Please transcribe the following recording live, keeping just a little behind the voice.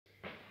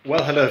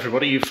Well, hello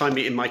everybody. You find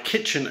me in my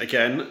kitchen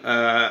again,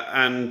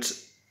 and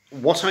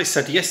what I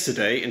said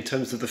yesterday in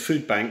terms of the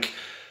food bank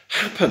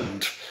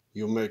happened.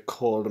 You may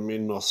call me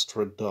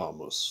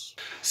Nostradamus.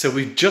 So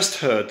we've just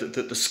heard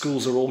that the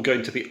schools are all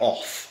going to be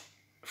off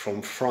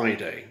from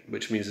Friday,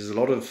 which means there's a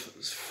lot of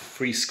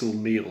free school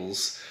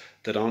meals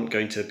that aren't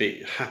going to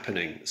be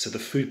happening. So the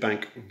food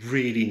bank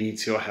really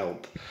needs your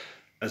help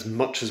as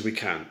much as we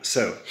can.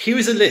 So here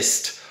is a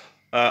list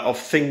of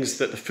things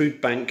that the food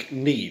bank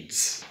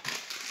needs.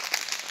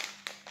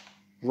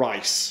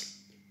 Rice.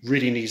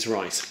 Really needs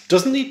rice.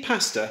 Doesn't need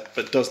pasta,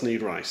 but does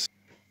need rice.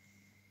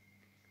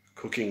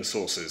 Cooking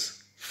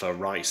sauces for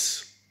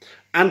rice.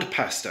 And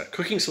pasta.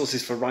 Cooking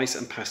sauces for rice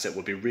and pasta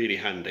would be really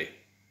handy.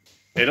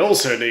 It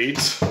also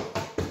needs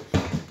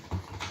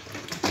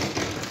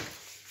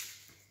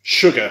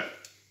sugar.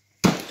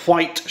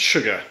 White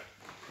sugar.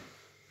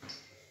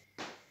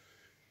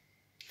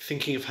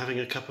 Thinking of having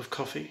a cup of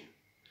coffee?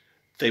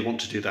 They want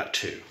to do that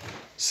too.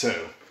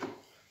 So,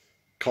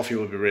 coffee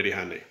will be really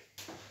handy.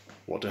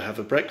 Want to have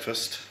a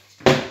breakfast?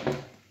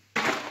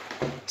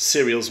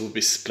 Cereals will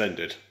be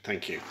splendid,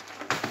 thank you.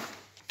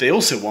 They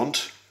also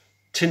want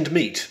tinned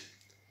meat.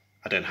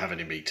 I don't have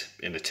any meat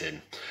in a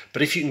tin,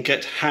 but if you can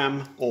get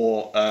ham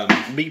or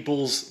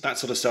meatballs, that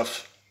sort of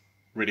stuff,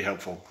 really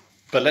helpful.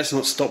 But let's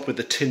not stop with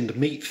the tinned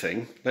meat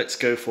thing. Let's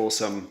go for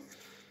some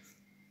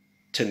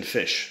tinned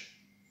fish.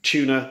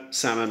 Tuna,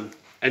 salmon,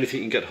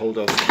 anything you can get hold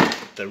of.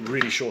 They're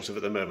really short of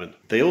at the moment.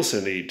 They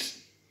also need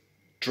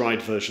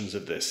dried versions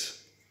of this.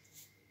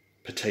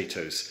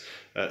 Potatoes,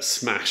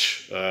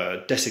 smash,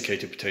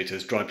 desiccated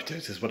potatoes, dried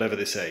potatoes, whatever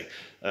they say.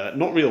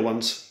 Not real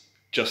ones,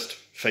 just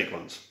fake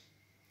ones.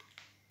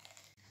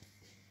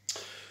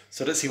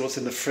 So let's see what's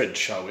in the fridge,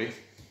 shall we?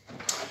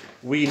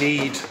 We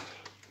need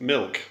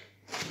milk.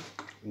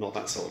 Not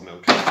that sort of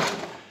milk.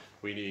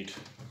 We need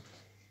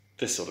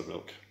this sort of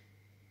milk.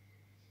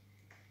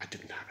 I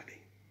didn't have any.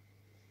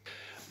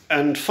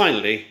 And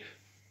finally,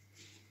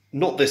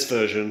 not this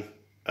version,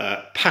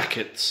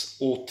 packets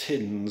or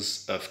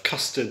tins of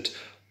custard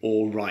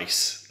or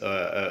rice,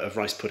 of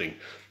rice pudding.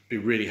 Be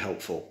really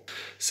helpful.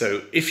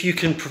 So if you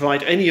can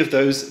provide any of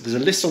those, there's a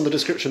list on the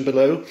description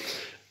below,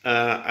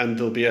 and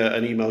there'll be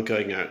an email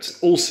going out.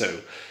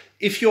 Also,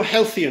 if you're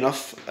healthy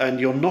enough and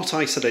you're not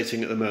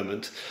isolating at the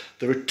moment,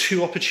 there are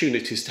two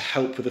opportunities to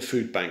help with the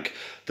food bank.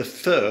 The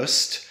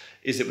first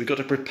is that we've got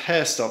to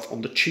prepare stuff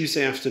on the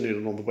Tuesday afternoon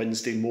and on the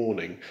Wednesday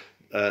morning.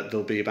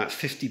 There'll be about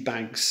 50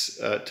 bags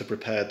to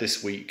prepare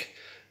this week,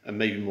 and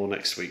maybe more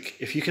next week.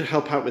 If you can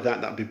help out with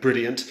that, that'd be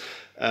brilliant.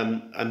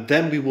 And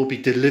then we will be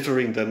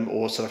delivering them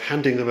or sort of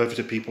handing them over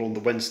to people on the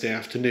Wednesday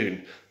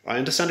afternoon. I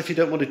understand if you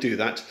don't want to do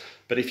that,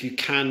 but if you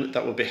can,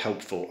 that will be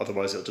helpful.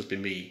 Otherwise, it'll just be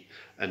me,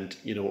 and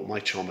you know what my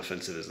charm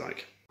offensive is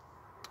like.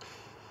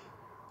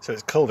 So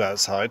it's cold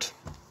outside,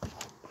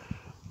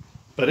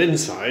 but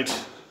inside,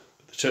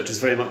 the church is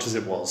very much as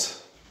it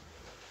was.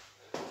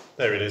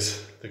 There it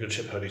is, the Good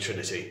Ship Holy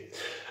Trinity.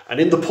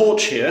 And in the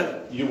porch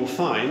here, you will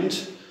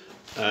find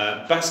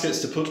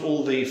baskets to put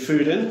all the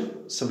food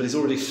in. Somebody's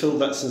already filled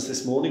that since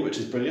this morning, which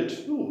is brilliant.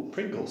 Ooh,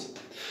 Pringles.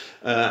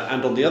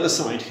 And on the other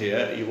side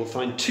here, you will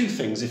find two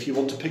things if you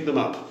want to pick them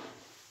up.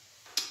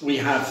 We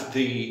have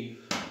the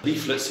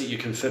leaflets that you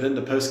can fill in,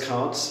 the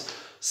postcards,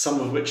 some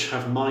of which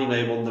have my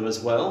name on them as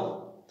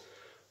well.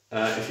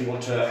 If you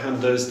want to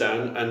hand those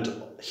down.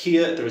 And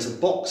here there is a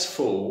box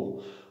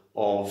full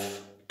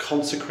of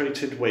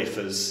consecrated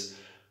wafers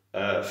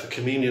for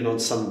communion on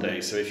Sunday.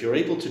 So if you're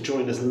able to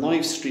join us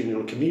live streaming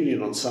on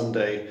communion on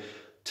Sunday,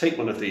 take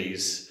one of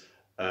these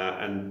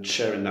and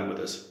share in that with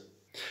us.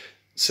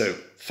 So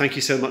thank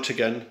you so much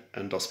again,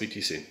 and I'll speak to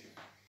you soon.